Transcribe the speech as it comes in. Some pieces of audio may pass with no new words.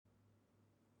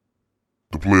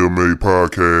Player Made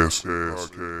Podcast.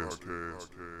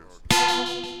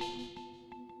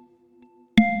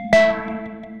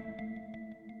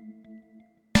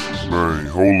 Man,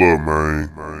 hold up, man.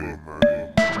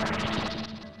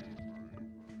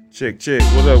 Check.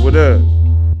 What up?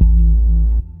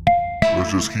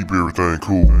 Let's just keep everything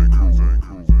cool.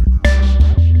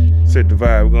 Set the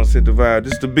vibe. We're gonna set the vibe.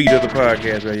 This is the beat of the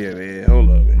podcast right here, man. Hold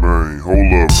up, man. Man, hold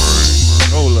up, man.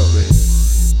 Hold up, man.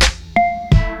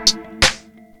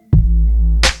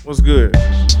 What's good?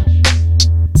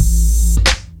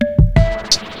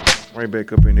 Right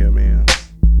back up in here, man.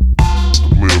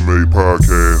 Player Made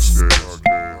Podcast.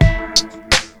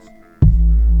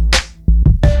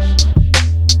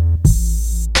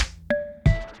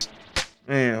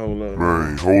 Man, hold up.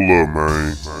 Man, hold up,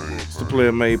 man. It's the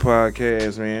Player Made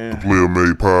Podcast, man. Player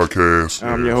Made Podcast.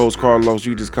 I'm your host, Carlos.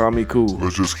 You just call me Cool.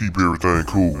 Let's just keep everything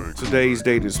cool. Today's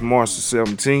date is March the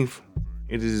 17th.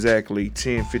 It is exactly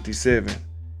 10:57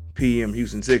 p.m.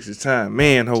 Houston, Texas time.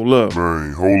 Man, hold up.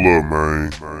 Man, hold up,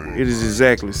 man. It is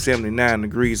exactly 79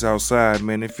 degrees outside,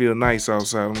 man. It feel nice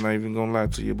outside. I'm not even gonna lie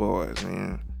to you boys,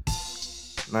 man.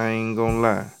 I ain't gonna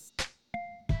lie.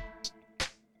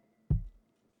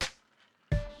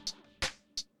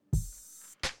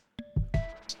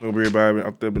 Hope everybody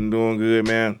out there been doing good,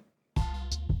 man.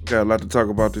 Got a lot to talk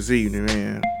about this evening,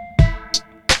 man.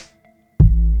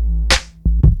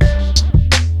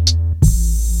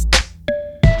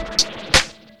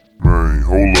 Man,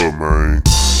 hold up, man.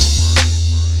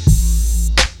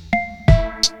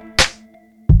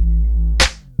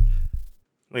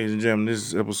 Ladies and gentlemen, this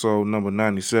is episode number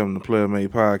 97 of the Player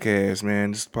Made Podcast,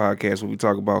 man. This is a podcast where we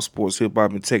talk about sports,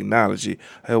 hip-hop, and technology.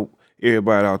 I hope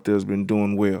everybody out there has been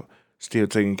doing well. Still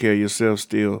taking care of yourself,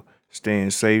 still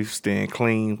staying safe, staying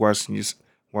clean, washing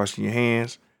your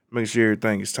hands, making sure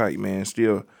everything is tight, man.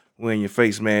 Still wearing your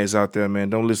face masks out there, man.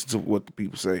 Don't listen to what the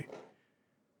people say.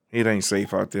 It ain't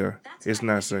safe out there. It's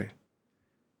not safe.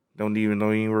 Don't even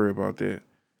worry about that.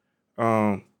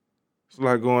 There's a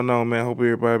lot going on, man. Hope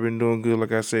everybody been doing good.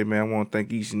 Like I said, man, I want to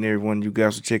thank each and every one of you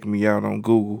guys for checking me out on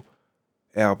Google,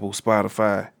 Apple,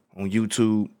 Spotify, on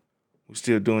YouTube. We're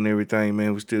still doing everything,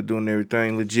 man. We're still doing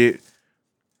everything legit.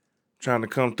 Trying to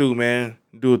come through, man.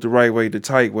 Do it the right way, the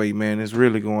tight way, man. It's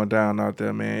really going down out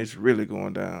there, man. It's really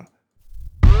going down.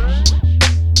 The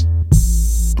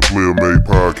Player Made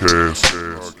Podcast.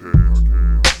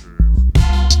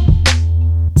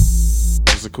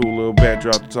 It's a cool little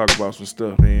backdrop to talk about some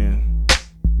stuff, man.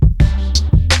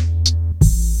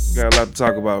 Got a lot to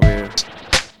talk about, man.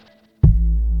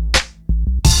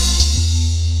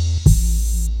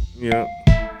 Yep.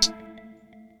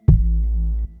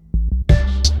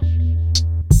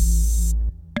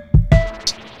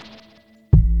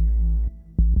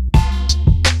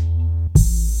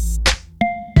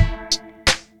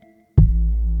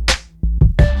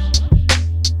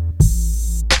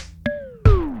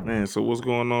 Man, so what's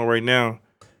going on right now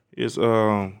is it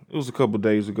was a couple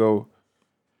days ago.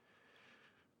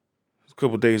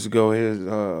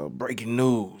 Breaking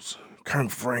news.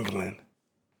 Kirk Franklin,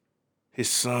 his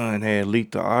son had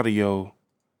leaked the audio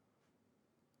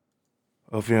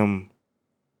of him,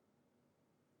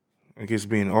 I guess,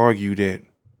 being argued at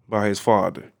by his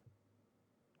father,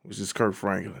 which is Kirk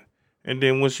Franklin. And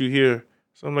then once you hear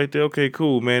something like that, okay,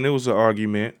 cool, man, it was an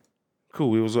argument.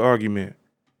 Cool, it was an argument.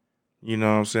 You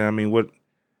know what I'm saying? I mean,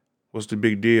 what's the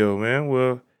big deal, man?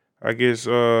 Well, I guess,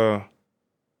 well,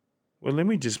 let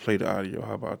me just play the audio.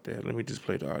 How about that? Let me just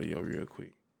play the audio real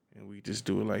quick. And we just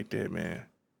do it like that, man.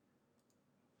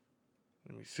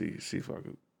 Let me see if I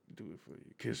could do it for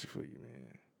you, kiss it for you,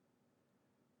 man.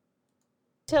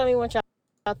 Tell me what y'all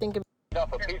think about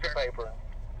Off a piece of paper.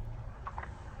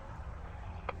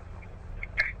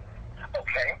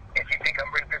 Okay, if you think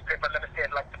I'm reading this paper, let me say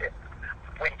it like this.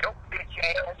 When your bitch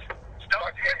ass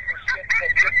starts saying some shit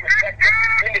that disrespectful,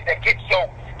 you need to get your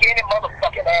skinny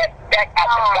motherfucking ass back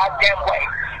out the goddamn way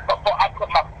before I put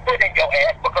my foot in your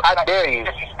ass. Because I dare you.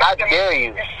 I dare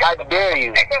you. I dare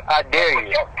you. I dare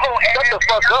you. Shut the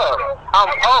fuck up. I'm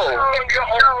old. I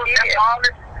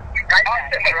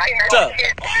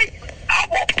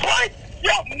will punch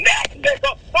your neck,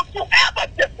 nigga. Don't you ever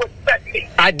disrespect me.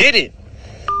 I did it.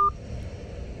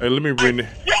 Hey, let me bring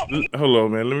hold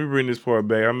on, man. Let me bring this part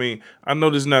back. I mean, I know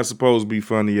this is not supposed to be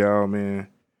funny, y'all, man.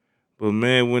 But,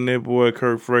 man, when that boy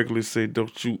Kirk Franklin said,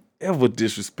 don't you ever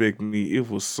disrespect me, it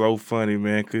was so funny,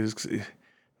 man. Because,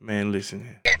 man,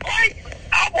 listen.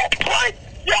 I will punch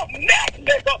your neck,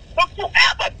 nigga. Don't you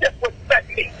ever disrespect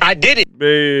me. I did it.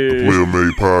 The Man, Player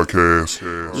Made Podcast.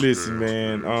 listen,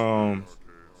 man.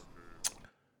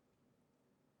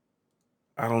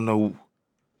 I don't know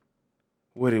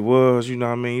what it was. You know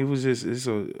what I mean? It was just it's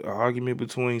a argument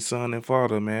between son and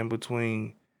father, man.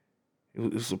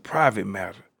 It's a private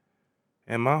matter.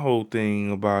 And my whole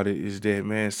thing about it is that,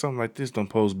 man, something like this don't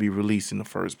supposed to be released in the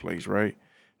first place, right?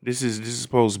 This is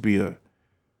supposed to be a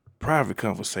private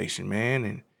conversation, man,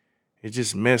 and it's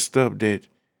just messed up that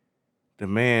the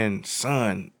man's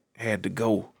son had to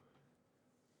go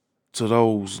to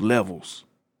those levels.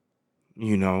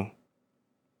 You know,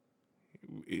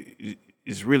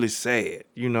 it's really sad.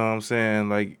 You know what I'm saying?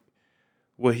 Like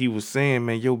what he was saying,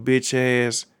 man. Your bitch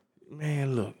ass,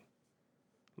 man.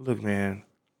 Look, man.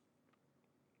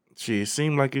 Shit, it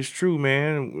seemed like it's true,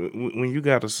 man. When you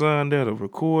got a son that'll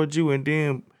record you and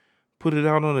then put it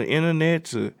out on the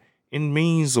internet in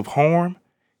means of harm,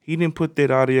 he didn't put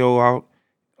that audio out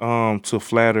to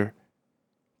flatter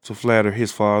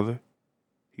his father.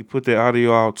 He put that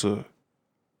audio out to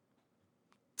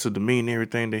demean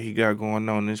everything that he got going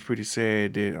on. And it's pretty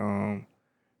sad that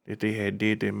they had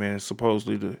did that, man.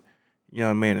 Supposedly the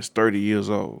young man is 30 years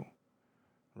old,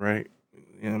 right?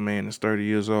 Young man is 30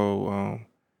 years old.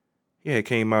 He had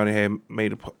came out and had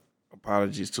made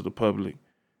apologies to the public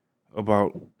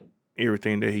about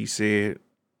everything that he said.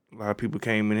 A lot of people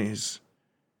came in his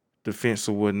defense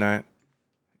or whatnot.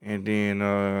 And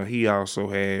then he also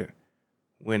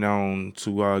went on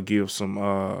to give some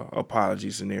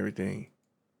apologies and everything.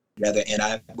 Together,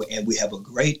 and we have a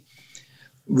great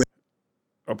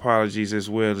apologies as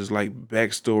well as like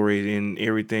backstory and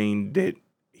everything that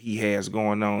he has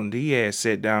going on. He had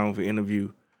sat down for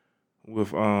interview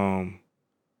with Tamron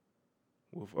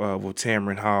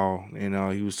Hall,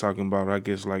 and he was talking about, I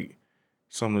guess, like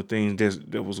some of the things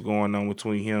that was going on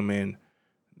between him and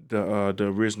the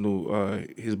original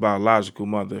his biological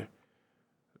mother,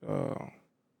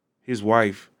 his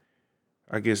wife.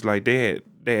 I guess like they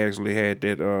actually had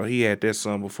that he had that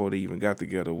son before they even got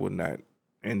together or whatnot,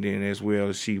 and then as well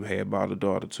as she had brought a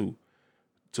daughter to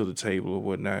the table or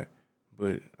whatnot.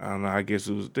 But I don't know. I guess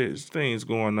there's things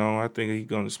going on. I think he's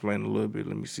gonna explain a little bit.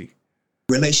 Let me see.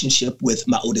 Relationship with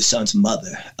my oldest son's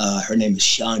mother. Her name is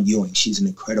Sean Ewing. She's an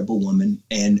incredible woman.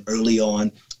 And early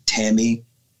on, Tammy,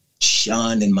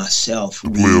 Sean, and myself,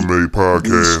 we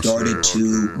started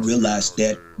to realize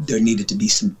that there needed to be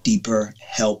some deeper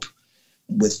help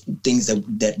with things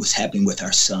that was happening with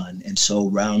our son. And so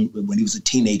around when he was a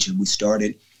teenager, we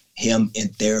started him in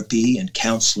therapy and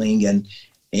counseling, and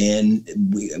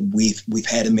we've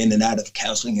had him in and out of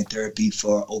counseling and therapy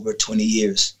for over 20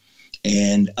 years.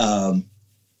 And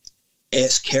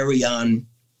as Kerrion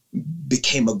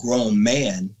became a grown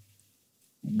man,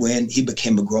 when he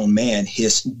became a grown man,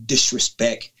 his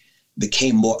disrespect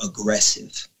became more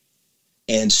aggressive.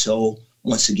 And so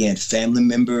once again, family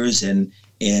members and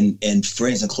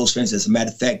friends and close friends. As a matter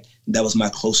of fact, that was my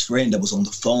close friend that was on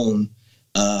the phone.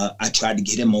 I tried to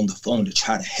get him on the phone to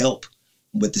try to help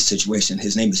with the situation.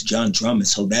 His name is John Drummond.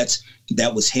 So that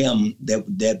was him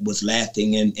that was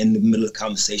laughing in the middle of the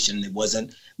conversation. It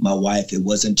wasn't my wife. It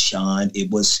wasn't Sean.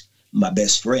 It was my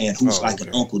best friend, who's like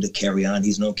an uncle to Kerrion.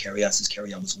 He's known Kerrion since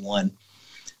Kerrion was 1.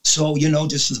 So,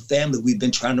 just as a family, we've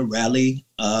been trying to rally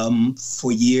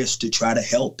for years to try to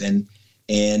help.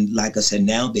 And like I said,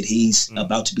 now that he's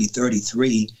about to be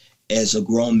 33, as a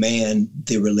grown man,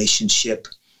 the relationship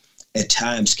at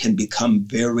times can become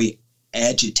very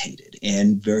agitated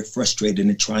and very frustrated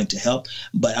in trying to help.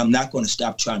 But I'm not going to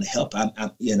stop trying to help.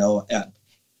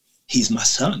 He's my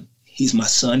son. He's my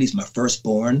son. He's my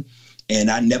firstborn. And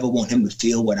I never want him to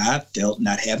feel what I felt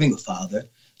not having a father.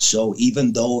 So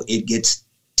even though it gets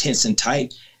tense and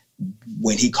tight,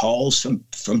 when he calls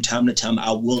from time to time,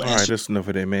 I will answer. All right, that's enough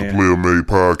of that, man. Player Made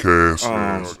Podcast.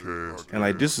 And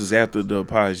like this is after the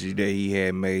apology that he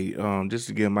had made. Just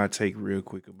to give my take real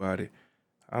quick about it,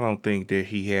 I don't think that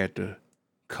he had to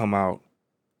come out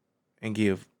and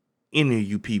give any of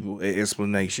you people an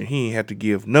explanation. He ain't have to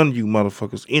give none of you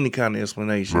motherfuckers any kind of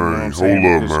explanation. Man, you know what I'm saying?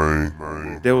 hold up,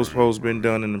 man. That was supposed to been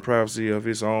done in the privacy of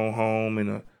his own home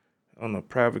and on a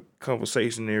private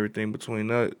conversation and everything between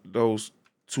those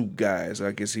two guys.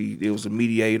 I guess it was a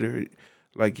mediator,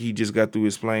 like he just got through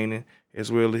explaining,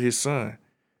 as well as his son.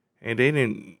 And they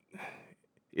didn't.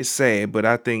 It's sad, but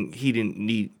I think he didn't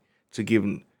need to give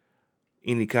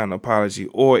any kind of apology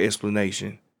or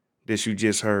explanation that you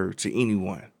just heard to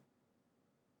anyone.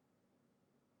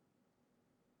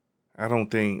 I don't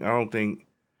think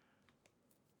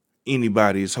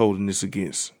anybody is holding this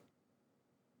against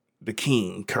the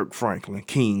King, Kirk Franklin,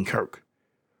 King Kirk.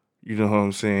 You know what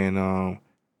I'm saying?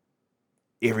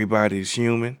 Everybody is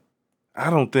human.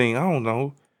 I'm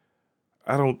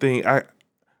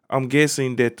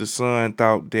guessing that the son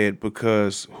thought that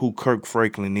because who Kirk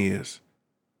Franklin is,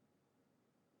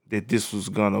 that this was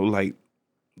gonna like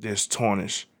that's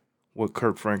tarnish what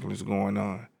Kirk Franklin is going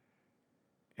on.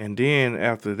 And then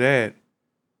after that,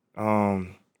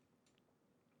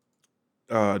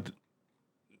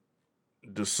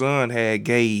 the son had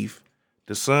gave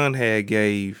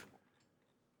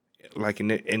like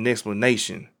an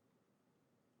explanation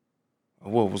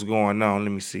of what was going on.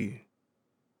 Let me see.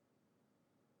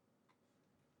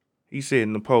 He said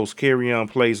in the post, Kerryon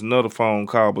plays another phone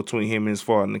call between him and his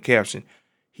father. In the caption,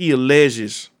 he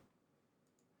alleges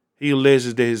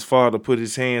that his father put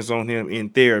his hands on him in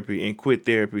therapy and quit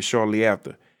therapy shortly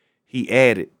after. He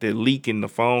added that leaking the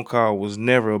phone call was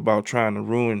never about trying to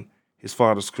ruin his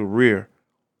father's career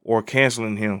or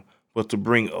canceling him, but to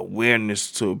bring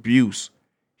awareness to abuse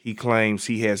he claims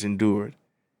he has endured.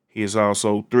 He has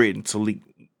also threatened to leak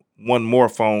one more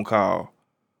phone call.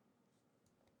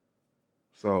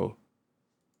 So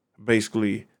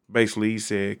basically he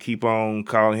said, keep on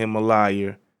calling him a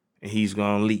liar and he's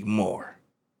gonna leak more.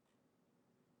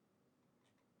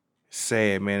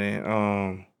 Sad, man.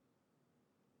 And,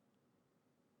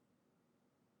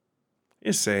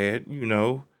 it's sad,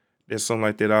 that something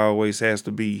like that always has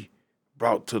to be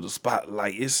brought to the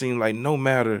spotlight. It seems like no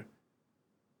matter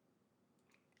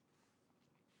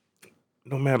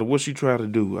what you try to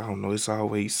do, I don't know, it's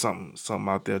always something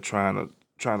out there trying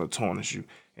to tarnish you.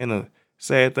 And the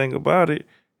sad thing about it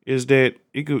is that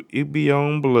it be your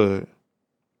own blood.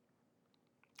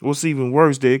 What's even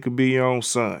worse, that it could be your own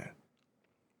son.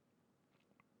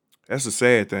 That's the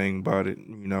sad thing about it,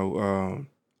 man,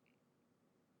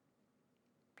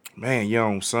 your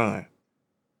own son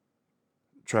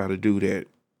try to do that.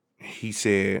 He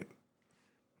said,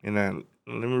 and let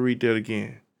me read that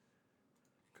again,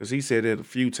 because he said that a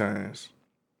few times.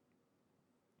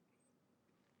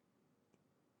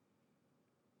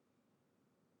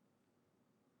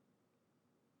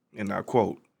 And I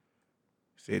quote,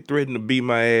 he said, threatened to beat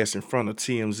my ass in front of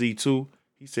TMZ too.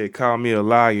 He said, call me a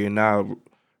liar and I'll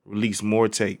release more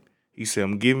tape. He said,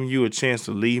 I'm giving you a chance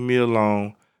to leave me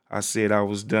alone. I said I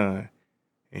was done.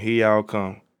 And here y'all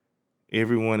come.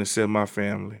 Everyone except my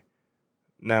family.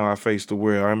 Now I face the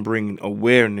world. I'm bringing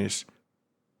awareness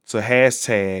to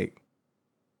hashtag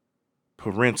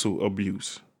parental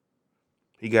abuse.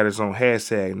 He got his own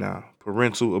hashtag now,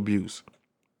 parental abuse.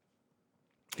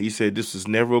 He said this was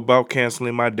never about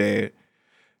canceling my dad.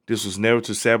 This was never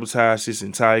to sabotage his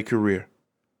entire career.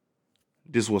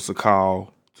 This was a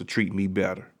call to treat me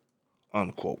better,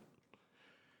 unquote.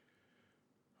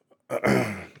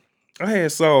 I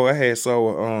had saw a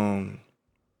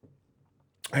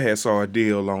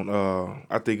deal on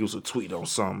I think it was a tweet on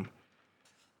something.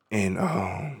 And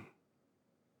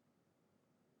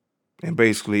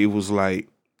basically it was like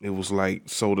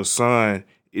so the son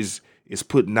is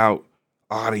putting out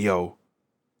audio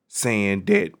saying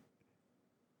that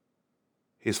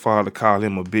his father called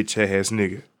him a bitch ass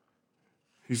nigga.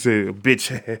 He said a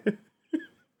bitch ass.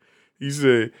 He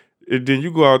said, and then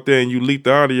you go out there and you leak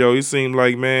the audio. It seemed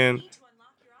like, man.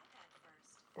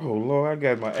 Oh Lord, I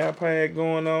got my iPad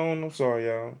going on. I'm sorry,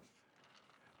 y'all.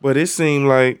 But it seemed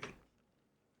like,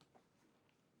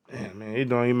 man, it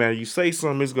don't even matter. You say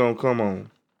something, it's gonna come on.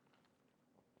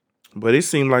 But it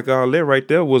seemed like all that right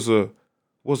there was a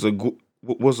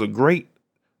great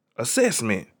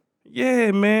assessment.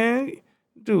 Yeah, man.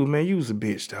 Dude, man, you was a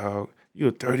bitch, dog. You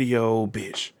a 30-year-old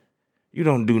bitch. You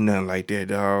don't do nothing like that,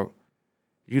 dog.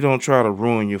 You don't try to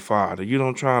ruin your father. You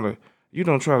don't try to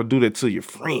do that to your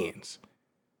friends.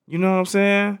 You know what I'm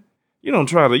saying? You don't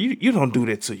do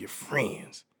that to your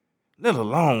friends, let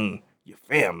alone your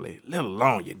family, let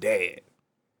alone your dad.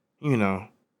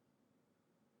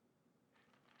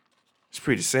 It's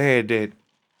pretty sad that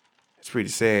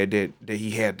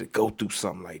he had to go through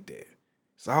something like that.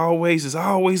 It's always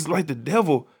like the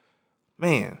devil,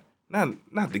 man.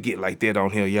 Not to get like that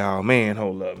on here, y'all. Man,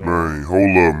 hold up,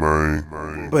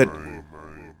 man. But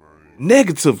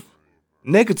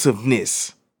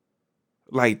negativeness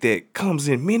like that comes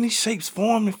in many shapes,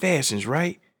 forms, and fashions,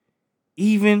 right?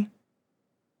 Even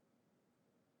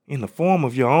in the form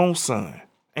of your own son.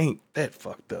 Ain't that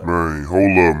fucked up? Man,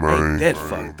 hold up, man. Ain't that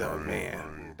fucked up,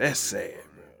 man? That's sad,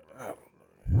 bro.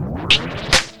 Man,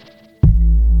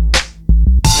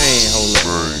 hold up.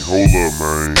 Man, hold up,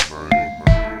 man.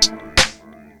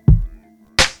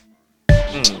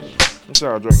 What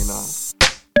y'all drinking on?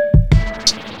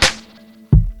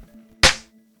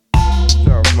 What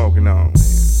y'all smoking on,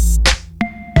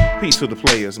 man? Peace to the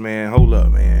players, man. Hold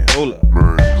up, man. Hold up.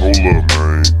 Man, hold up,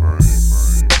 man.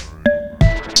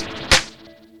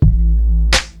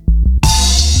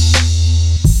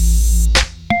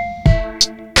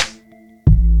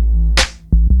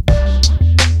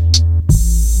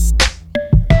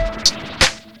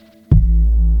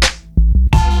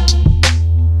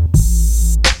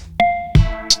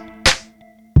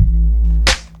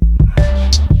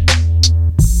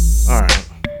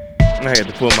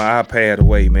 put my iPad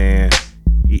away, man.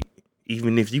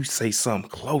 Even if you say something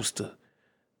close to,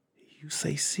 you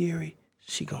say Siri,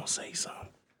 she gonna say something.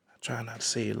 I try not to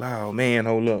say it loud, man.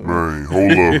 Hold up, Man,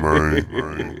 hold up,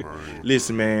 man.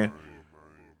 Listen, man.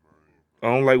 I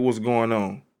don't like what's going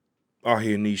on out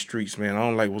here in these streets, man. I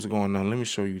don't like what's going on. Let me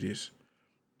show you this.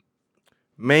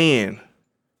 Man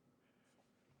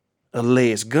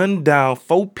alleged gunned down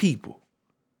 4 people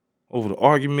over the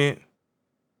argument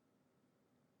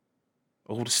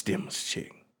over the stimulus check.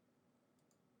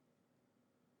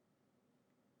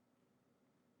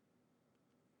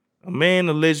 A man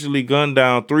allegedly gunned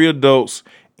down 3 adults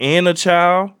and a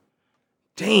child.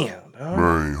 Damn, dog.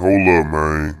 Man, hold up,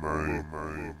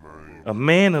 man. A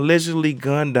man allegedly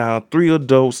gunned down 3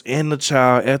 adults and a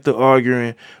child after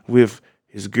arguing with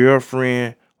his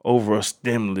girlfriend over a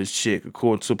stimulus check.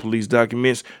 According to police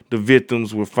documents, the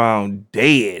victims were found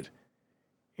dead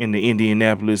in the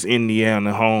Indianapolis,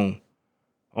 Indiana home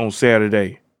on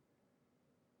Saturday.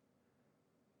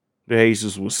 The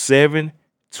ages were 7,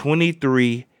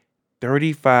 23,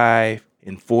 35,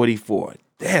 and 44.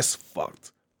 That's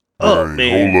fucked up,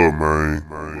 man. Hold up,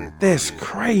 man. That's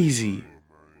crazy.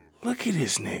 Look at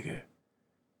this nigga.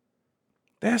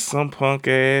 That's some punk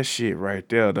ass shit right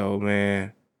there, though,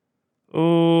 man.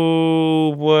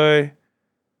 Oh, boy.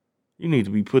 You need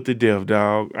to be put to death,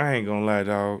 dog. I ain't gonna lie,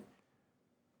 dog.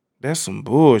 That's some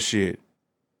bullshit.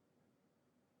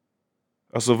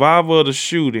 A survivor of the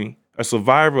shooting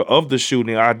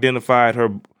identified her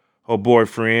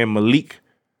boyfriend, Malik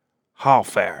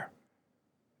Hallfire,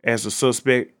 as the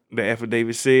suspect, the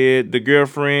affidavit said. The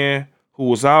girlfriend, who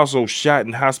was also shot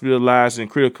and hospitalized in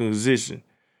critical condition,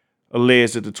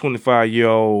 alleged that the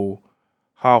 25-year-old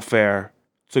Hallfire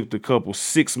took the couple's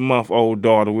 6-month-old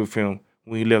daughter with him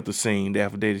when he left the scene. The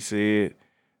affidavit said.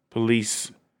 Police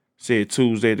said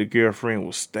Tuesday the girlfriend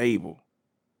was stable.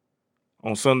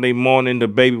 On Sunday morning, the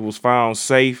baby was found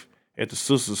safe at the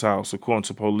sister's house, according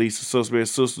to police. The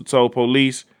suspect's sister told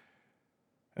police,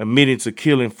 admitting to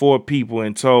killing 4 people,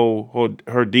 and told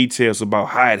her details about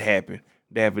how it happened,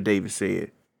 the affidavit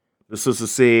said. The sister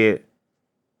said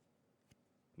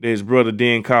that his brother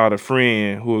then called a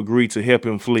friend who agreed to help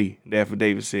him flee, the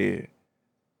affidavit said.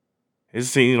 It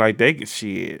seemed like they could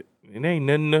shit. It ain't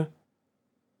nothing to.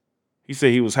 He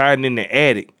said he was hiding in the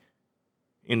attic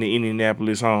in the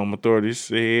Indianapolis home, authorities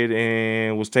said,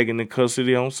 and was taken into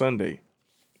custody on Sunday.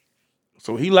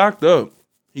 So he locked up.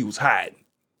 He was hiding.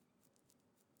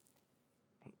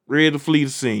 Ready to flee the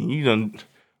scene. You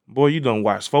done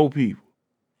watched 4 people.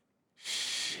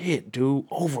 Shit, dude,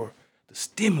 over the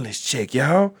stimulus check,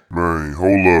 y'all. Man,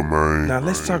 hold up, man. Now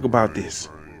let's talk about this.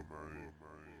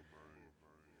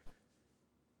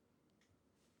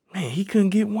 Man, he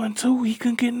couldn't get one too. He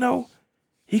couldn't get no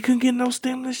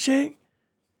stimulus check.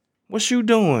 What you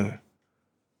doing?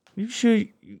 You should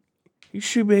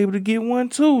be able to get one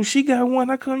too. She got one.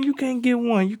 How come you can't get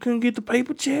one? You couldn't get the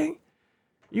paper check?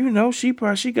 You know, she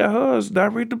got hers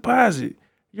direct deposit.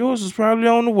 Yours is probably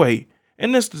on the way.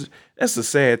 And that's the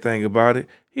sad thing about it.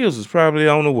 His was probably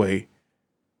on the way.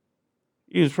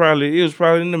 It was probably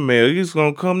in the mail. It's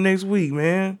gonna come next week,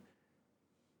 man.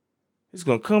 It's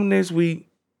gonna come next week.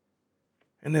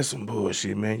 And that's some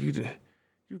bullshit, man.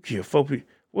 You kill 4 people.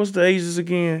 What's the ages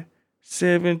again?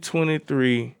 7,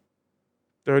 23,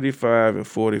 35, and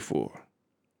 44.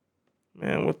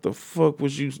 Man, what the fuck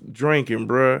was you drinking,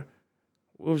 bruh?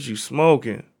 What was you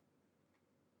smoking?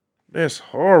 That's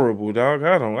horrible, dog.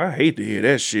 I hate to hear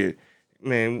that shit.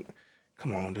 Man,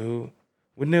 come on, dude.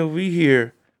 Whenever we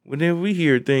hear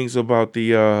things about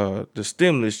the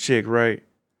stimulus check, right?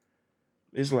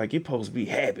 It's like you're supposed to be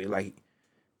happy, like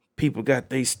people got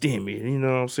they stimmy. You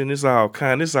know what I'm saying? This all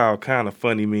kind of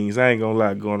funny memes. I ain't gonna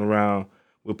lie, going around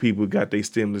with people got their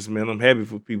stimulus, man. I'm happy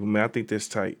for people, man. I think that's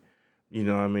tight. You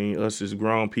know what I mean? Us as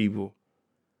grown people,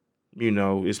 you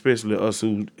know, especially us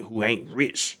who ain't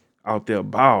rich out there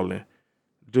balling.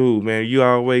 Dude, man, you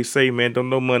always say, man, don't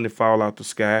no money fall out the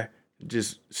sky.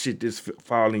 Just shit just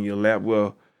fall in your lap.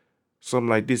 Well, something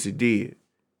like this it did.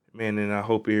 Man, and I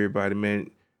hope everybody, man,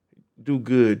 do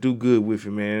good with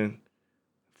it, man.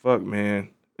 Fuck, man.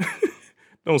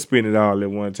 Don't spend it all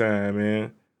at one time,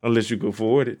 man. Unless you can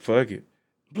afford it. Fuck it.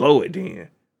 Blow it then,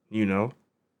 you know.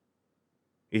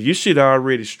 If your shit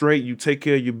already straight, you take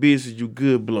care of your business, you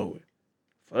good, blow it.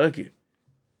 Fuck it.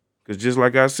 Because just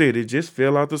like I said, it just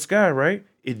fell out the sky, right?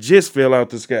 It just fell out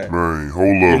the sky. Man, hold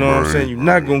up, you know man. what I'm saying? You're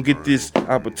not going to get this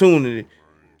opportunity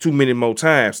too many more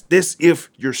times. This if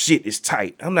your shit is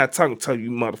tight. I'm not talking to you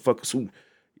motherfuckers who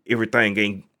everything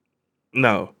ain't.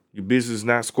 No, your business is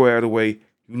not squared away.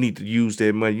 You need to use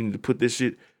that money. You need to put this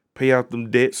shit, pay out them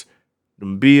debts,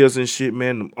 them bills and shit,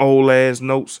 man, them old ass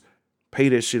notes, pay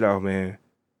that shit off, man.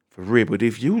 For real. But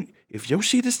if your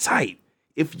shit is tight,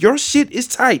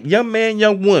 young man,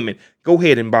 young woman, go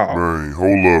ahead and ball. Man,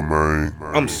 hold up, man.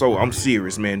 I'm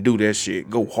serious, man. Do that shit.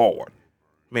 Go hard.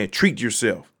 Man, treat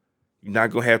yourself. You're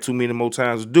not gonna have too many more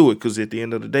times to do it, because at the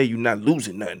end of the day, you're not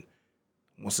losing nothing.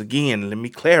 Once again, let me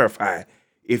clarify.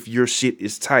 If your shit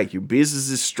is tight, your business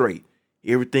is straight,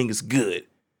 everything is good,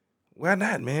 why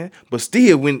not, man? But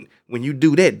still, when you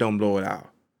do that, don't blow it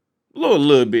out. Blow a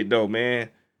little bit though, man.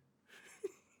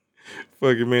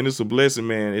 Fuck it, man. It's a blessing,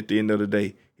 man. At the end of the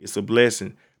day, it's a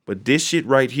blessing. But this shit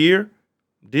right here,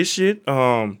 this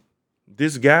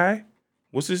guy,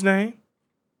 what's his name?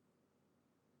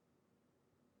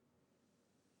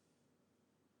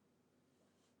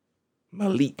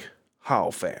 Malik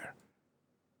Hallfair.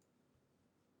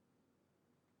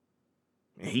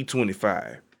 And he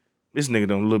 25. This nigga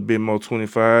done a little bit more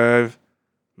 25.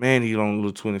 Man, he don't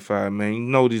look 25, man. You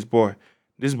know this boy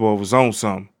was on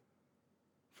something.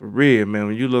 For real, man.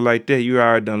 When you look like that, you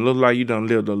already done look like you done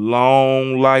lived a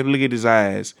long life. Look at his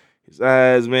eyes. His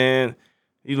eyes, man.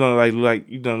 You don't like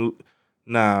you done.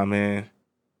 Nah, man.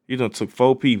 You done took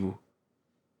 4 people.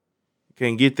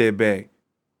 Can't get that back.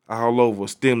 All over a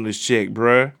stimulus check,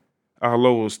 bruh. All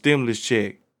over a stimulus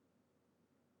check.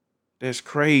 That's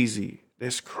crazy.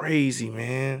 That's crazy,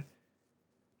 man.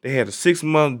 They had a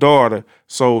 6-month daughter,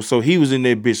 so he was in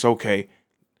that bitch. Okay,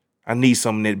 I need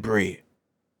some of that bread.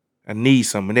 I need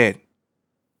some of that.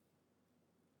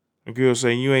 The girl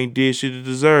saying you ain't did shit to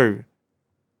deserve it.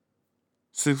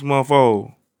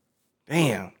 6-month-old.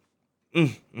 Damn.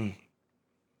 Man,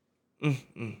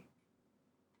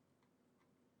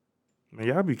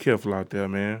 y'all be careful out there,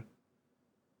 man.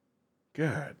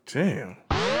 God damn.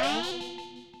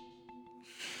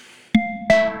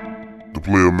 The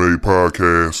Player Made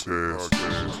Podcast.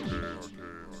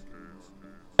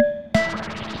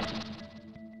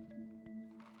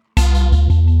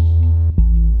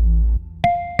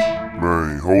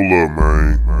 Man, hold up,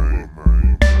 man.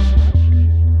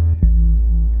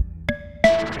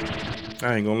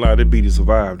 I ain't gonna lie, that beat is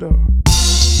survived though.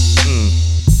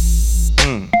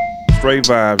 Straight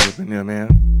vibes up in there, man.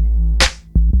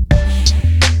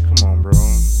 Come on, bro.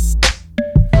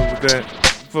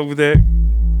 Fuck with that.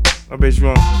 I bet you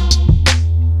won't.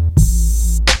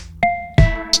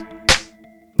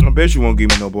 I bet you won't give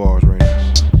me no bars right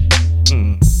now.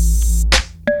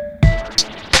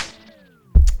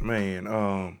 Man,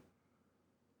 I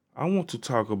want to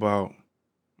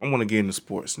get into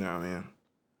sports now, man.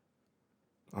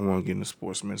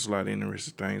 There's a lot of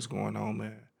interesting things going on,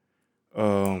 man.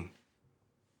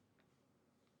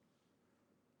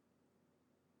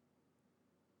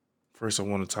 First, I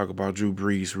want to talk about Drew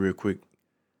Brees real quick.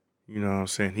 You know what I'm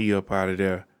saying? He up out of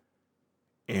there.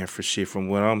 And for shit, from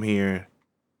what I'm hearing,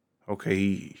 okay,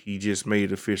 he just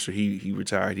made it official. He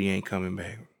retired. He ain't coming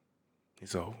back.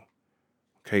 It's over.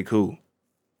 Okay, cool.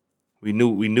 We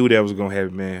knew that was gonna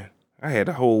happen, man. I had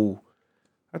a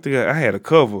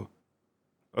cover,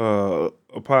 a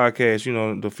podcast, you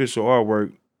know, the official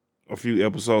artwork a few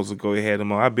episodes ago. It had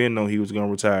him on. I been know he was gonna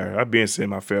retire. I been saying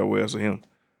my farewells to him.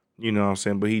 You know what I'm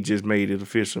saying? But he just made it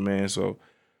official, man. So,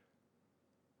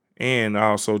 and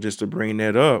also just to bring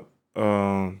that up,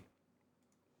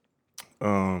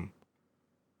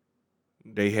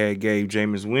 they had gave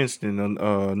Jameis Winston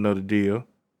another deal.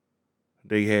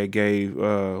 They had gave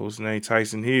what's his name,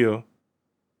 Tyson Hill,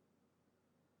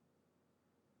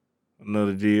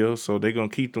 another deal. So they're gonna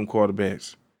keep them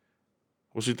quarterbacks.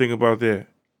 What you think about that?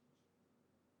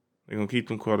 They're going to keep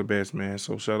them quarterbacks, man.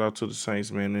 So shout out to the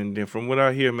Saints, man. And then from what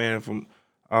I hear, man, from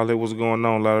all that was going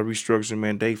on, a lot of restructuring,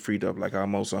 man, they freed up like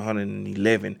almost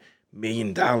 $111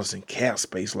 million in cap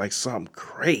space, like something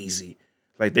crazy.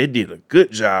 Like they did a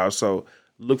good job. So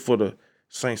look for the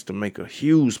Saints to make a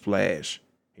huge splash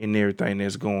in everything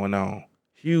that's going on.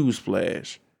 Huge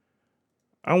splash.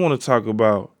 I want to talk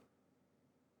about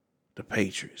the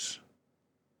Patriots.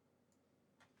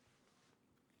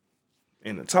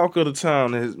 And the talk of the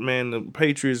town is, man, the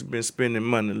Patriots been spending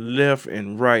money left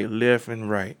and right. Bill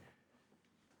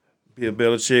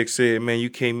Belichick said, man, you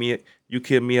kept me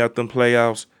out them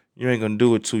playoffs. You ain't going to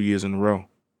do it 2 years in a row.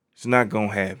 It's not going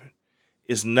to happen.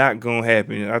 It's not going to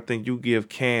happen. I think you give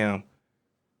Cam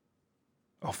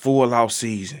a full-out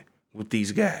season with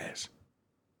these guys.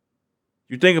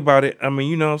 You think about it. I mean,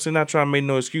 you know what I'm saying? Not trying to make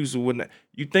no excuses.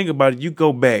 You think about it. You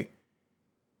go back.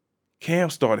 Cam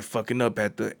started fucking up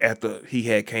after he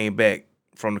had came back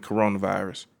from the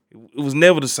coronavirus. It was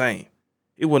never the same.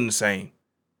 It wasn't the same.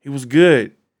 He was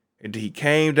good. And he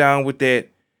came down with that.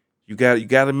 You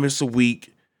got to miss a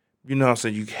week. You know what I'm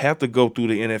saying? You have to go through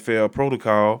the NFL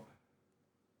protocol.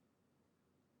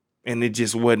 And it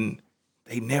just wasn't,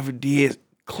 they never did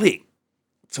click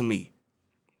to me.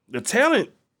 The talent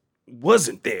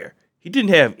wasn't there. He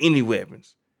didn't have any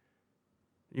weapons.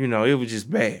 You know, it was just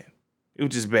bad. It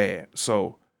was just bad.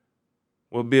 So,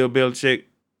 well, Bill Belichick,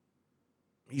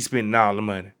 he's spending all the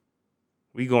money.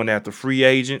 We going after free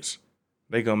agents.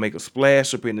 They gonna make a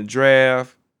splash up in the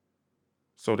draft.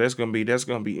 So that's gonna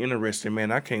be interesting,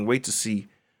 man. I can't wait to see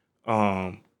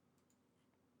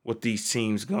what these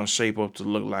teams gonna shape up to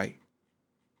look like.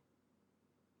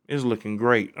 It's looking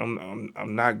great. I'm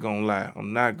not gonna lie.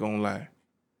 I'm not gonna lie.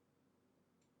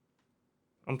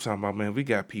 I'm talking about, man, we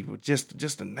got people, just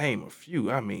to name a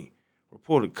few. I mean,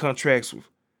 reported contracts with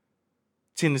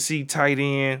Tennessee tight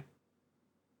end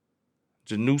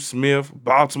Janu Smith,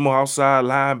 Baltimore outside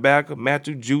linebacker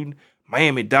Matthew Judon,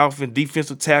 Miami Dolphins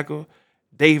defensive tackle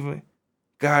David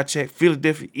Godchak,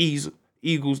 Philadelphia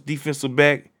Eagles defensive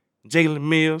back Jalen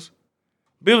Mills.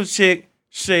 Belichick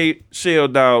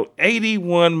shelled out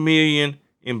 $81 million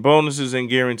in bonuses and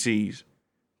guarantees.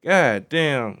 God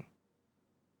damn.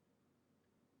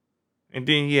 And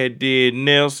then he did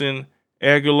Nelson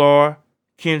Aguilar,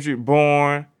 Kendrick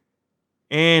Bourne,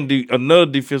 and another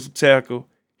defensive tackle,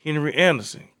 Henry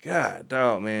Anderson. God,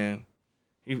 dog, man.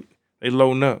 They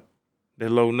loading up. They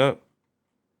loading up.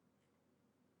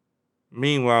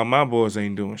 Meanwhile, my boys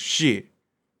ain't doing shit.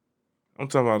 I'm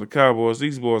talking about the Cowboys.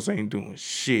 These boys ain't doing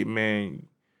shit, man.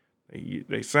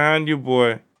 They signed your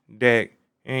boy, Dak.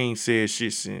 Ain't said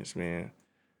shit since, man.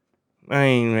 I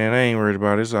ain't worried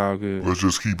about it. It's all good. Let's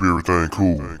just keep everything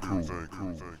cool.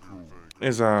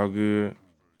 It's all good.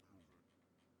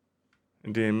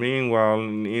 And then meanwhile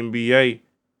in the NBA,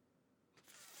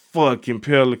 fucking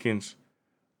Pelicans.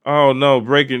 Oh no,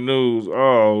 breaking news.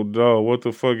 Oh no, what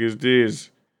the fuck is this?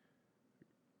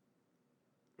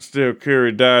 Steph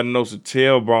Curry diagnosed with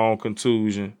tailbone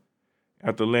contusion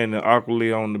after landing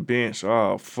awkwardly on the bench.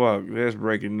 Oh fuck, that's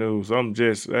breaking news.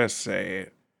 That's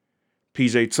sad.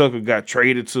 PJ Tucker got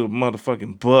traded to the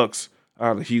motherfucking Bucks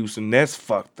out of Houston. That's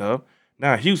fucked up.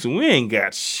 Now, Houston, we ain't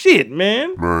got shit,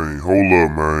 man. Man, hold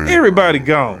up, man. Everybody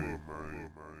gone.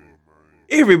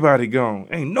 Everybody gone.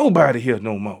 Ain't nobody here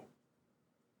no more.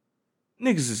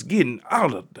 Niggas is getting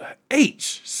out of the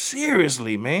H.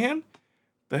 Seriously, man.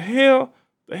 The hell,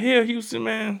 Houston,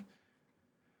 man.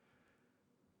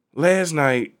 Last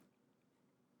night,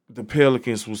 the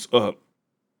Pelicans was up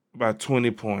by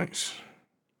 20 points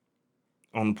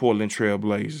on the Portland Trail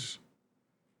Blazers.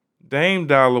 Dame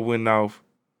Dollar went off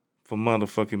for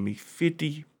motherfucking me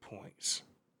 50 points.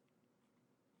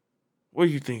 What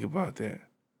do you think about that?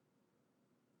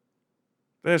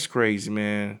 That's crazy,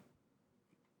 man.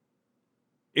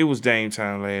 It was Dame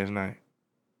time last night.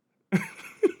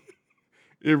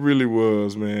 It really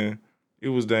was, man. It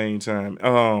was Dame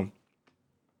time.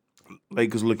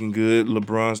 Lakers looking good.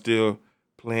 LeBron still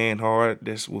playing hard.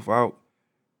 That's without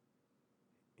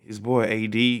his boy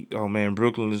AD. Oh, man,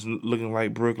 Brooklyn is looking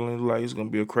like Brooklyn. Like it's going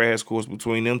to be a crash course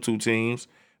between them two teams.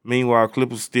 Meanwhile,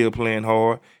 Clippers still playing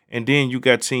hard. And then you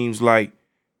got teams like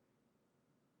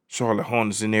Charlotte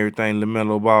Hornets and everything,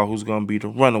 LaMelo Ball, who's going to be the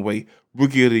runaway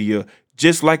rookie of the year.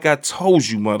 Just like I told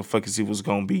you motherfuckers it was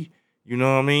going to be. You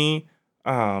know what I mean?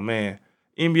 Oh, man.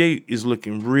 NBA is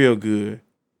looking real good.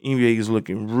 NBA is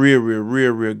looking real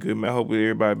good, man. I hope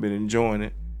everybody been enjoying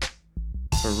it.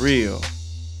 For real.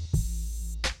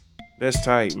 That's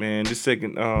tight, man. This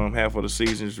second half of the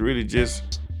season is really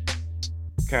just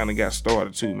kind of got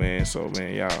started too, man. So,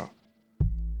 man, y'all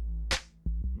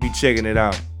be checking it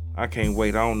out. I can't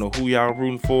wait. I don't know who y'all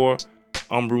rooting for.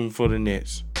 I'm rooting for the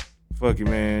Nets. Fuck it,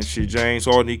 man. Shit, James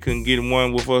Harden, he couldn't get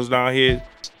one with us down here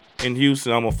in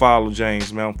Houston. I'm going to follow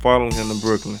James, man. I'm following him to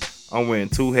Brooklyn. I'm wearing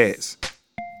two hats.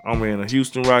 I'm wearing a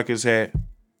Houston Rockets hat,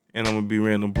 and I'm going to be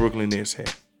wearing a Brooklyn Nets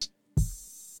hat.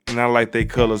 And I like their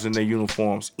colors and their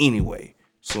uniforms anyway,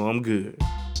 so I'm good.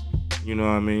 You know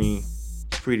what I mean?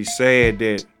 It's pretty sad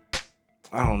that,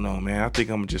 I don't know, man. I think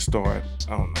I'm going to just start,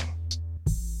 I don't know.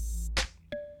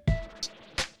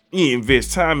 You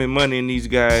invest time and money in these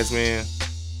guys, man.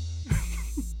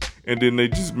 And then they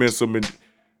just mess up and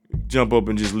jump up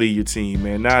and just leave your team,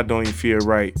 man. Now I don't even feel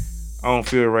right. I don't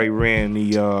feel right wearing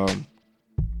the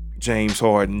James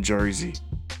Harden jersey,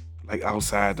 like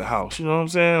outside the house. You know what I'm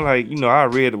saying? Like, you know, I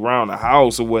read around the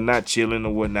house or whatnot, chilling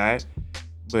or whatnot.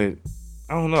 But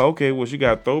I don't know. Okay, well, you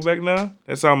got a throwback now?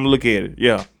 That's how I'm gonna look at it.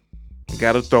 Yeah. I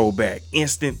got a throwback.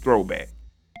 Instant throwback.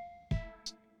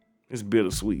 It's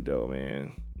bittersweet though,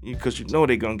 man. Because you know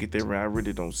they're gonna get that right. I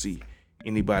really don't see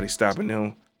anybody stopping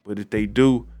them. But if they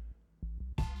do,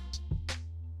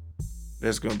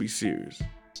 that's gonna be serious.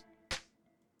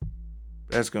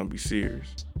 That's gonna be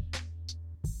serious.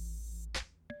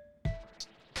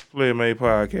 Player Made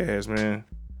Podcast, man.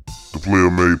 The Player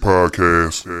Made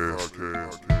Podcast. Man.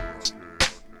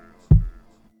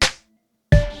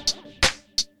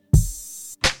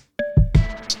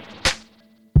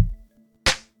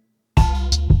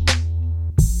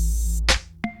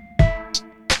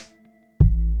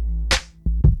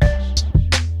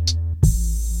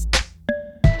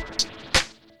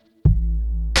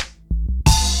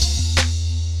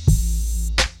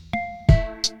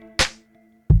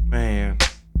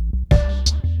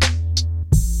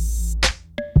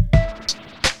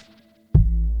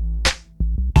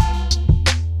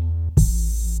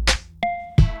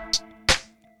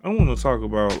 I want to talk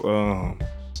about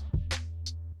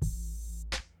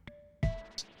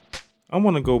I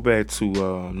want to go back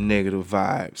to negative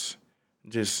vibes,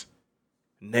 just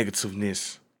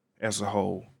negativeness as a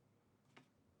whole.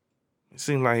 It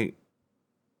seems like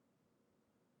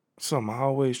something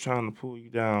always trying to pull you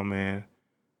down, man.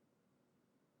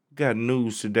 Got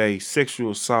news today.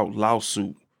 Sexual assault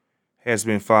lawsuit has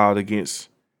been filed against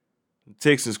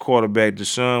Texas quarterback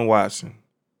Deshaun Watson.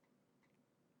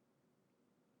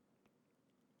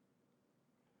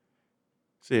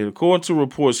 Said, according to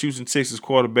reports, Houston, Texas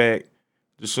quarterback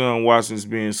Deshaun Watson is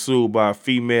being sued by a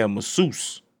female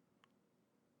masseuse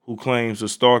who claims the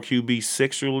star QB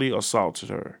sexually assaulted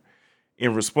her.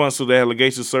 In response to the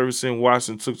allegation surfacing,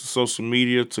 Watson took to social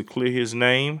media to clear his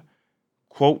name.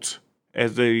 Quote,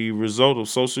 as a result of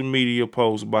social media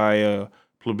posts by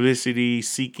publicity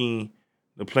seeking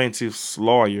the plaintiff's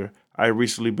lawyer, I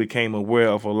recently became aware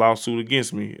of a lawsuit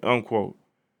against me, unquote.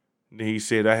 Then he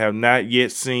said, I have not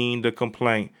yet seen the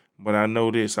complaint, but I know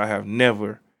this, I have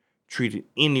never treated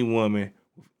any woman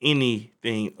with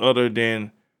anything other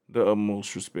than the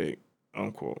utmost respect,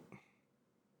 unquote.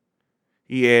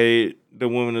 He added, the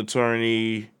woman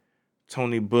attorney,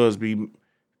 Tony Busby,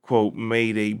 quote,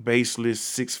 made a baseless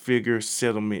six-figure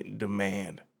settlement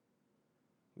demand.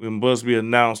 When Busby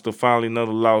announced the filing of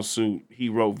the lawsuit, he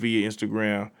wrote via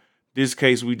Instagram, this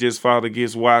case we just filed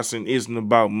against Watson isn't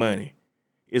about money.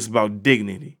 It's about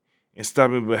dignity and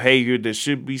stopping behavior that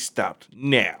should be stopped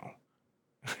now.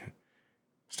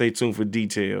 Stay tuned for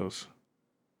details.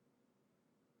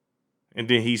 And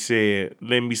then he said,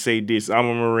 let me say this, I'm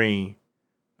a Marine.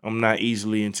 I'm not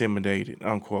easily intimidated,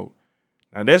 unquote.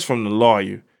 Now that's from the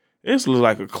lawyer. This looks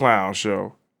like a clown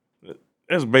show.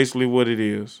 That's basically what it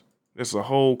is. It's a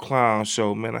whole clown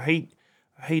show, man. I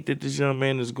hate that this young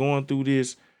man is going through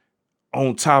this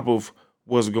on top of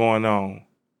what's going on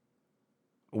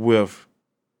with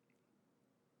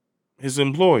his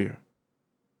employer,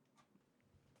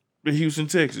 the Houston,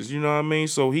 Texas. You know what I mean?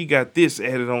 So he got this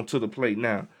added onto the plate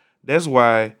now. That's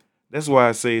why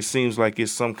I say it seems like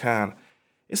it's some kind of,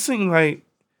 it seems like,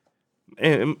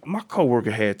 and my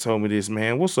coworker had told me this,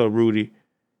 man. What's up, Rudy?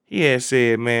 He had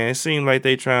said, man, it seemed like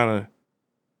they trying to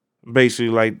basically,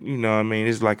 like, you know what I mean,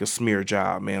 it's like a smear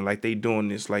job, man. Like they doing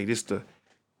this, like it's the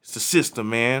system,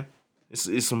 man.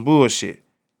 It's some bullshit.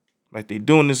 Like they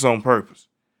doing this on purpose.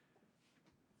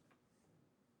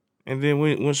 And then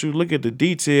once you look at the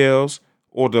details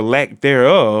or the lack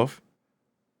thereof,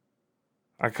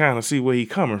 I kind of see where he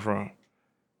coming from.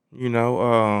 You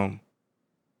know,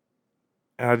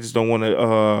 I just don't want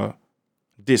to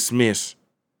dismiss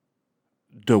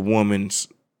the woman's,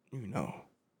 you know,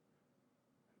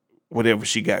 whatever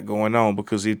she got going on,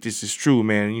 because if this is true,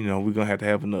 man, you know, we're going to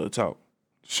have another talk.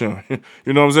 Sure.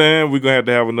 You know what I'm saying? We're going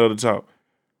to have another talk.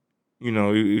 You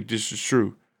know, if this is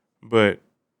true. But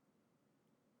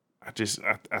I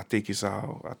think it's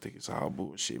all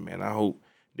bullshit, man. I hope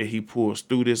that he pulls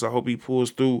through this. I hope he pulls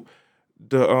through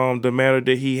the matter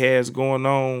that he has going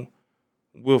on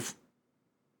with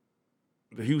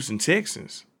the Houston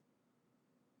Texans.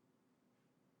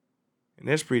 And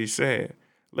that's pretty sad.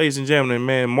 Ladies and gentlemen,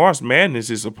 man, March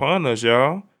Madness is upon us,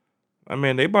 y'all. I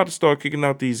mean, they about to start kicking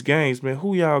out these games, man.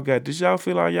 Who y'all got? Did y'all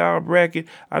fill out y'all bracket?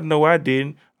 I know I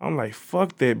didn't. I'm like,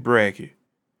 fuck that bracket.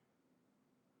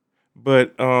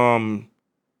 But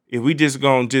if we just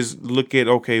gonna just look at,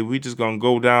 okay, we just gonna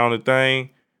go down the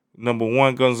thing. Number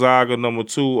 1, Gonzaga. Number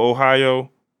 2, Ohio.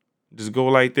 Just go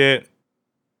like that.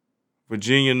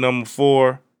 Virginia, number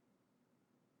 4.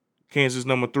 Kansas,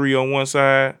 number 3 on one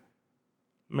side.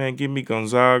 Man, give me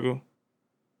Gonzaga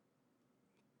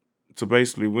to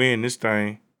basically win this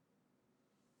thing.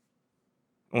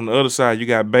 On the other side, you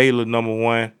got Baylor, number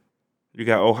 1. You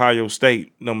got Ohio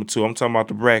State, number 2. I'm talking about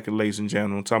the bracket, ladies and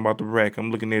gentlemen. I'm talking about the bracket. I'm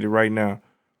looking at it right now.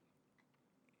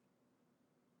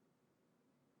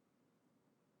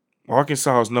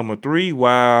 Arkansas is number 3.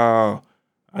 Wow.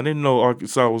 I didn't know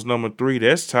Arkansas was number 3.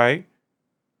 That's tight.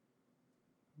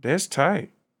 That's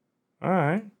tight. All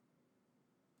right.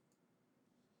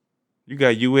 You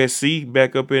got USC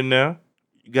back up in there.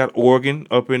 You got Oregon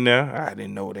up in there. I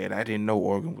didn't know that. I didn't know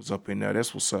Oregon was up in there.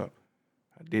 That's what's up.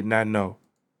 I did not know.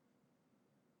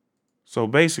 So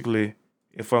basically,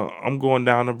 if I'm going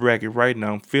down the bracket right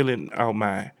now, I'm filling out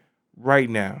mine right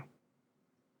now.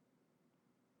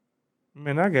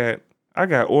 Man, I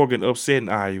got Oregon upsetting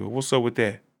Iowa. What's up with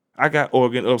that? I got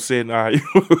Oregon upsetting Iowa.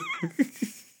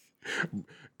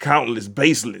 Countless,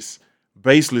 baseless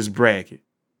bracket.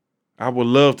 I would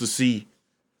love to see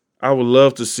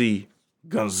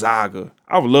Gonzaga.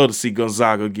 I would love to see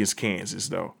Gonzaga against Kansas,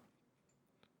 though.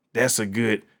 That's a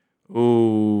good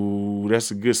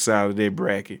side of that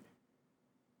bracket.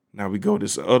 Now we go to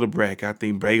this other bracket. I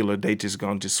think Baylor, they just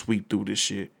gonna just sweep through this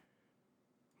shit.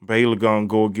 Baylor gonna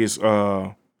go against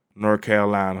North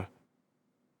Carolina.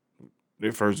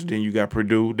 They first, then you got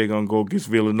Purdue. They're gonna go against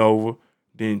Villanova.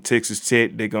 Then Texas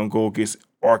Tech, they're gonna go against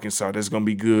Arkansas. That's gonna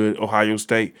be good. Ohio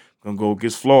State gonna go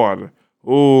against Florida.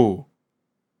 Oh,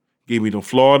 give me the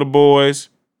Florida boys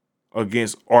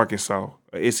against Arkansas,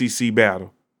 a SEC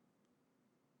battle.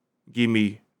 Give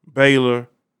me Baylor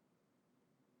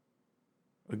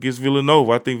against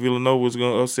Villanova. I think Villanova is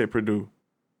gonna upset Purdue.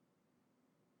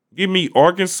 Give me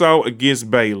Arkansas against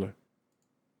Baylor.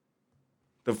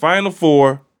 The Final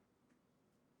Four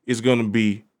is going to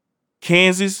be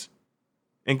Kansas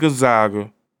and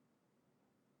Gonzaga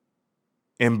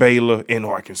and Baylor and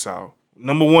Arkansas.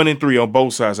 Number 1 and 3 on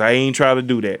both sides. I ain't trying to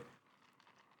do that.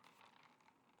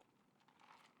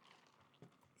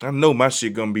 I know my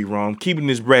shit going to be wrong. I'm keeping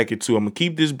this bracket too. I'm going to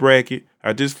keep this bracket.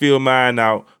 I just filled mine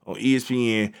out on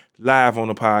ESPN live on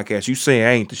the podcast. You say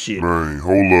I ain't the shit. Man,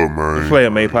 hold up, man. The Player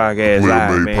Made Podcast Player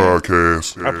live, Made man.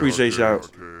 Podcast. I appreciate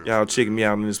y'all checking me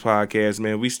out on this podcast,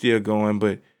 man. We still going,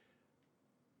 but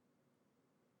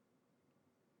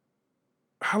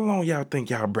how long y'all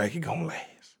think y'all bracket gonna last?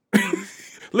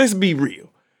 Let's be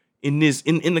real. In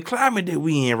the climate that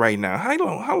we in right now,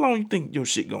 how long you think your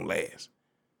shit gonna last?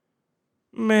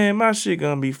 Man, my shit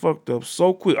gonna be fucked up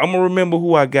so quick. I'm gonna remember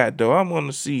who I got though. I'm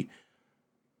gonna see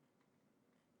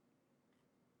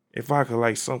if I could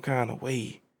like some kind of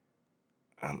way.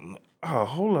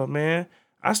 Hold up, man.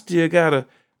 I still gotta.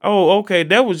 Oh, okay.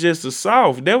 That was just the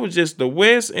South. That was just the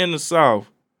West and the South.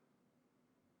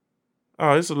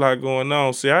 Oh, there's a lot going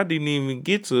on. See, I didn't even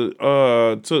get to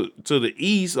the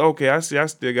East. Okay, I see. I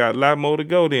still got a lot more to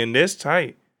go. Then that's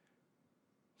tight.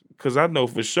 Cause I know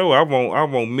for sure I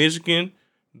want Michigan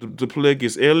to play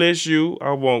against LSU.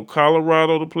 I want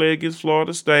Colorado to play against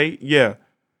Florida State. Yeah.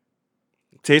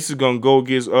 Texas gonna go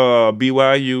against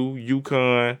BYU,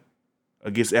 UConn,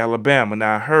 against Alabama.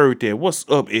 Now I heard that. What's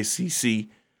up, SEC?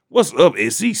 What's up,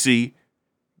 SEC?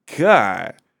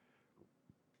 God.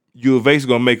 U of A's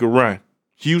gonna make a run.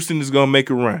 Houston is gonna make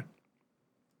a run.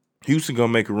 Houston gonna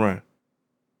make a run.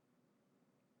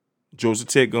 Georgia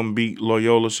Tech gonna beat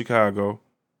Loyola Chicago.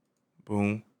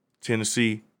 Boom.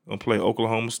 Tennessee gonna play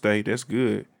Oklahoma State. That's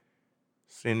good.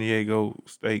 San Diego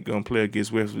State gonna play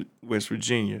against West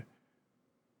Virginia.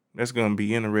 That's gonna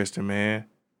be interesting, man.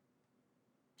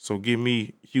 So give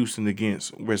me Houston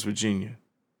against West Virginia.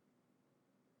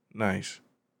 Nice.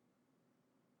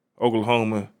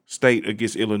 Oklahoma State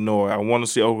against Illinois. I want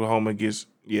to see Oklahoma against,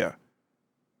 yeah.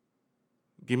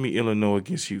 Give me Illinois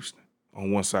against Houston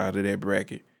on one side of that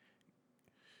bracket.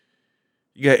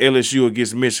 You got LSU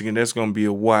against Michigan. That's going to be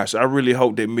a wash. I really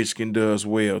hope that Michigan does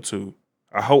well, too.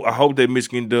 I hope that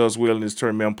Michigan does well in this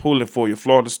tournament. I'm pulling for you.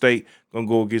 Florida State going to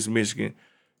go against Michigan.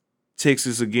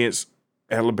 Texas against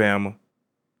Alabama.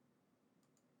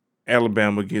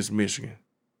 Alabama against Michigan.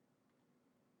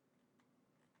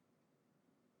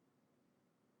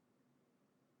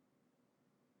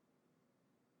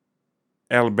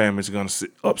 Alabama is going to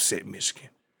upset Michigan.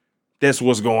 That's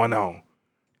what's going on.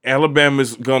 Alabama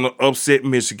is going to upset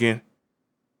Michigan.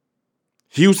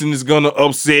 Houston is going to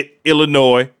upset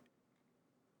Illinois.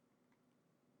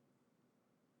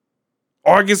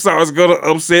 Arkansas is going to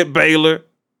upset Baylor.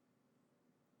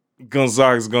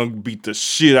 Gonzaga is going to beat the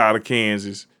shit out of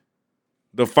Kansas.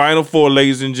 The Final Four,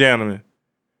 ladies and gentlemen.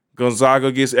 Gonzaga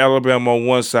against Alabama on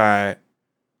one side.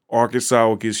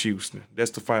 Arkansas against Houston.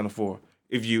 That's the Final Four.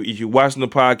 If you watching the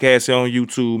podcast on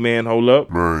YouTube, man, hold up.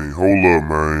 Man, hold up,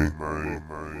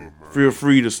 man. Feel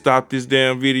free to stop this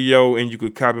damn video and you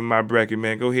could copy my bracket,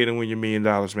 man. Go ahead and win your $1 million,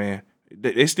 man.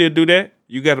 They still do that?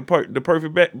 You got the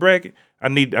perfect bracket? I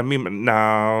need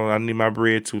my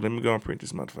bread too. Let me go and print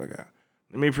this motherfucker out.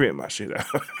 Let me print my shit out.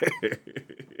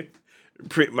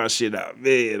 Print my shit out,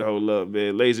 man. Hold up,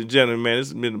 man. Ladies and gentlemen, man, this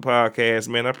has been the podcast,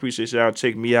 man. I appreciate y'all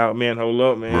checking me out, man. Hold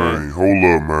up, man. Man, hold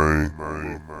up,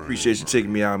 man. Appreciate you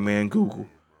checking me out, man. Google,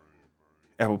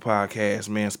 Apple Podcasts,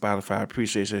 man. Spotify.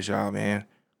 Appreciate y'all, man.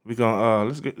 We gonna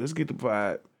let's get the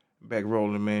vibe back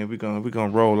rolling, man. We gonna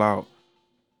roll out.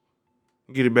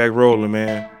 Get it back rolling,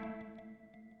 man.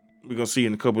 We gonna see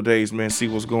in a couple days, man. See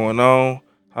what's going on.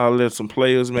 I'll let some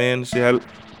players, man.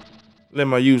 Let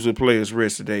my usual players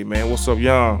rest today, man. What's up,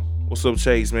 Young? What's up,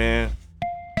 Chase, man?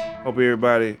 Hope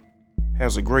everybody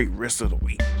has a great rest of the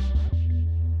week.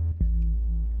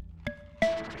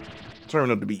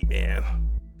 Turn up the beat, man.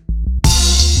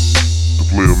 The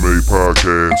Player Made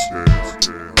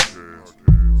Podcast.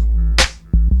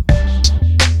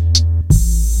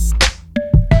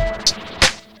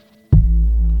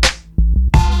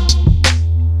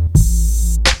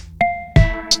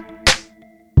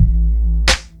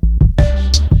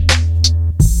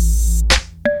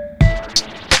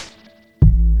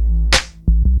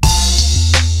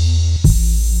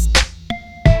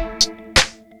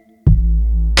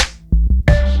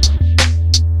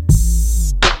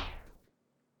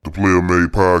 The Player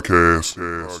Made Podcast.